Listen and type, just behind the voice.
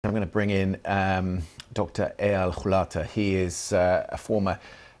I'm going to bring in Dr. Eyal Hulata. He is a former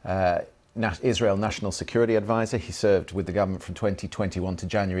Israel National Security Advisor. He served with the government from 2021 to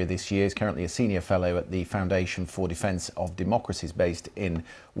January this year. He's currently a senior fellow at the Foundation for Defense of Democracies based in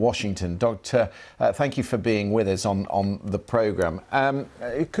Washington. Doctor, thank you for being with us on the program.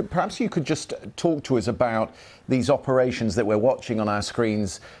 Perhaps you could just talk to us about these operations that we're watching on our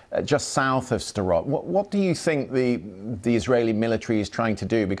screens just south of Sderot. What do you think the Israeli military is trying to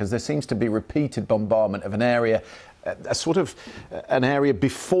do? Because there seems to be repeated bombardment of an area, a sort of an area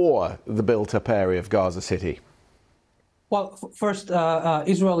before the built-up area of Gaza City. Well, first,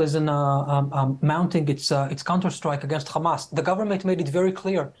 Israel is mounting its counterstrike against Hamas. The government made it very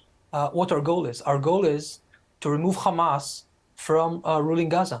clear what our goal is. Our goal is to remove Hamas from ruling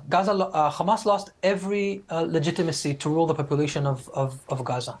Gaza. Hamas lost every legitimacy to rule the population of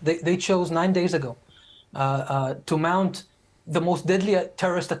Gaza. They chose 9 days ago to mount the most deadly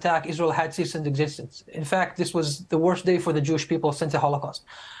terrorist attack Israel had since its existence. In fact, this was the worst day for the Jewish people since the Holocaust.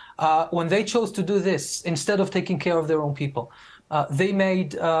 When they chose to do this, instead of taking care of their own people, they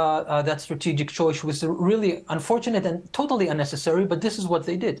made that strategic choice, which was really unfortunate and totally unnecessary, but this is what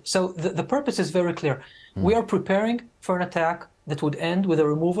they did. So the purpose is very clear. We are preparing for an attack that would end with the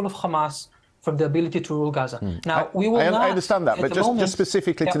removal of Hamas from the ability to rule Gaza. Now, we will not... I understand that, but just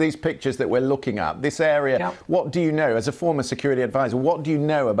specifically to these pictures that we're looking at, this area, what do you know, as a former security advisor, what do you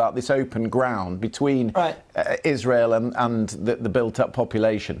know about this open ground between Israel and the built-up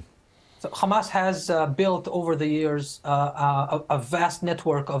population? So Hamas has built over the years a vast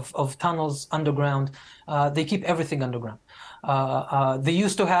network of tunnels underground. They keep everything underground. They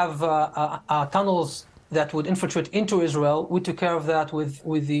used to have tunnels that would infiltrate into Israel. We took care of that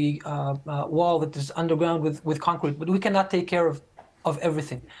with the wall that is underground with concrete, but we cannot take care of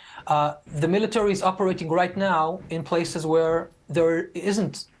everything. The military is operating right now in places where there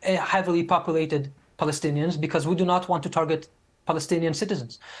isn't heavily populated Palestinians because we do not want to target Palestinian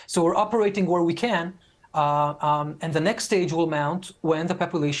citizens. So we're operating where we can, and the next stage will mount when the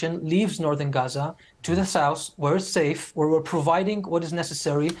population leaves northern Gaza to the south, where it's safe, where we're providing what is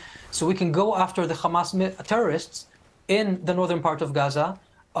necessary so we can go after the Hamas terrorists in the northern part of Gaza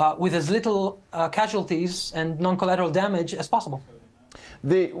with as little casualties and non-collateral damage as possible.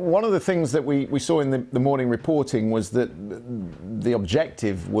 One of the things that we saw in the morning reporting was that the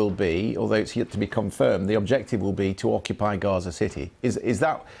objective will be, although it's yet to be confirmed, the objective will be to occupy Gaza City. Is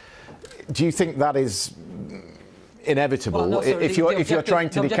that? Do you think that is inevitable? Well, no, sir, if you're trying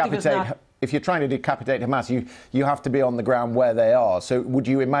to decapitate, if you're trying to decapitate Hamas, you have to be on the ground where they are. So would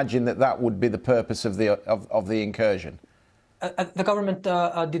you imagine that would be the purpose of the incursion? The government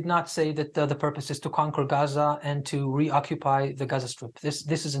did not say that the purpose is to conquer Gaza and to reoccupy the Gaza Strip.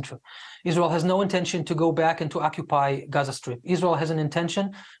 This isn't true. Israel has no intention to go back and to occupy Gaza Strip. Israel has an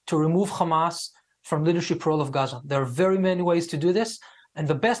intention to remove Hamas from leadership role of Gaza. There are very many ways to do this. And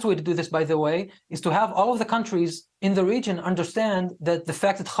the best way to do this, by the way, is to have all of the countries in the region understand that the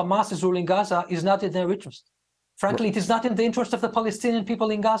fact that Hamas is ruling Gaza is not in their interest. Frankly, it is not in the interest of the Palestinian people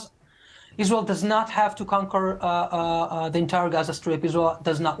in Gaza. Israel does not have to conquer the entire Gaza Strip. Israel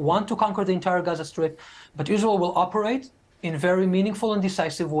does not want to conquer the entire Gaza Strip, but Israel will operate in very meaningful and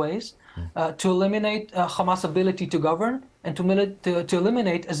decisive ways to eliminate Hamas' ability to govern and to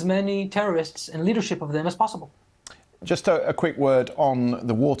eliminate as many terrorists and leadership of them as possible. Just a quick word on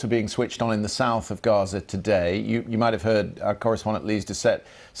the water being switched on in the south of Gaza today. You might have heard our correspondent Lise Doucette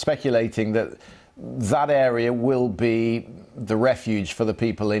speculating that area will be the refuge for the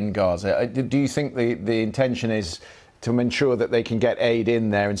people in Gaza. Do you think the intention is to ensure that they can get aid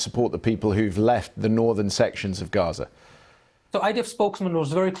in there and support the people who've left the northern sections of Gaza? So IDF spokesman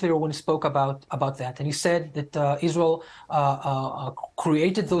was very clear when he spoke about that, and he said that Israel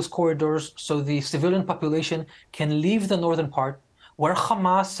created those corridors so the civilian population can leave the northern part, where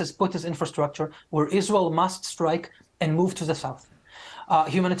Hamas has put its infrastructure, where Israel must strike and move to the south.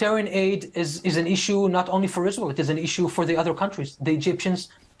 Humanitarian aid is an issue not only for Israel, it is an issue for the other countries. The Egyptians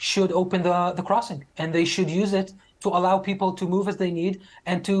should open the crossing, and they should use it to allow people to move as they need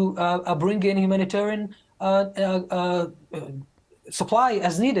and to bring in humanitarian supply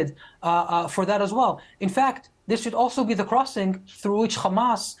as needed for that as well. In fact, this should also be the crossing through which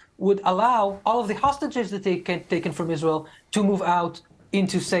Hamas would allow all of the hostages that they can taken from Israel to move out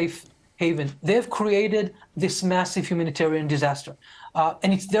into safe haven. They've created this massive humanitarian disaster,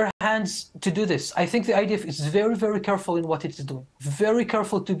 and it's their hands to do this. I think the IDF is very, very careful in what it is doing. Very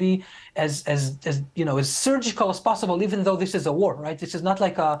careful to be as surgical as possible, even though this is a war, right? This is not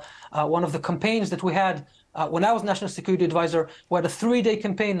like one of the campaigns that we had when I was National Security Advisor. We had a 3-day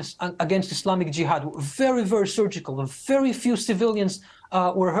campaign against Islamic Jihad. Very, very surgical. Very few civilians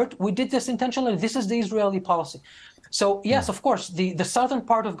were hurt. We did this intentionally. This is the Israeli policy. So yes, of course, the southern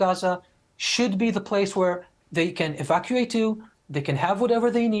part of Gaza should be the place where they can evacuate to, they can have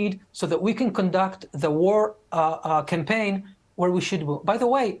whatever they need, so that we can conduct the war campaign where we should go. By the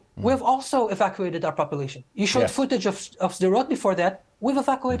way, we've also evacuated our population. You showed footage of Sderot before that. We've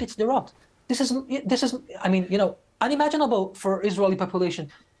evacuated Sderot. This is, I mean, unimaginable for Israeli population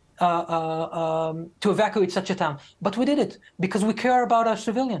to evacuate such a town. But we did it because we care about our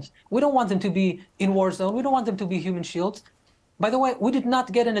civilians. We don't want them to be in war zone. We don't want them to be human shields. By the way, we did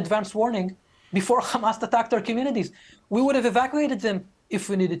not get an advance warning before Hamas attacked our communities. We would have evacuated them if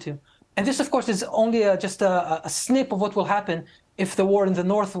we needed to. And this, of course, is only just a snip of what will happen if the war in the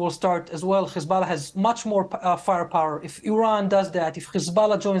north will start as well. Hezbollah has much more firepower. If Iran does that, if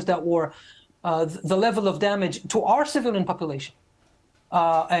Hezbollah joins that war, the level of damage to our civilian population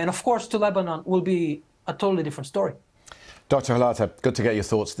and, of course, to Lebanon will be a totally different story. Dr. Hulata, good to get your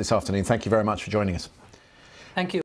thoughts this afternoon. Thank you very much for joining us. Thank you.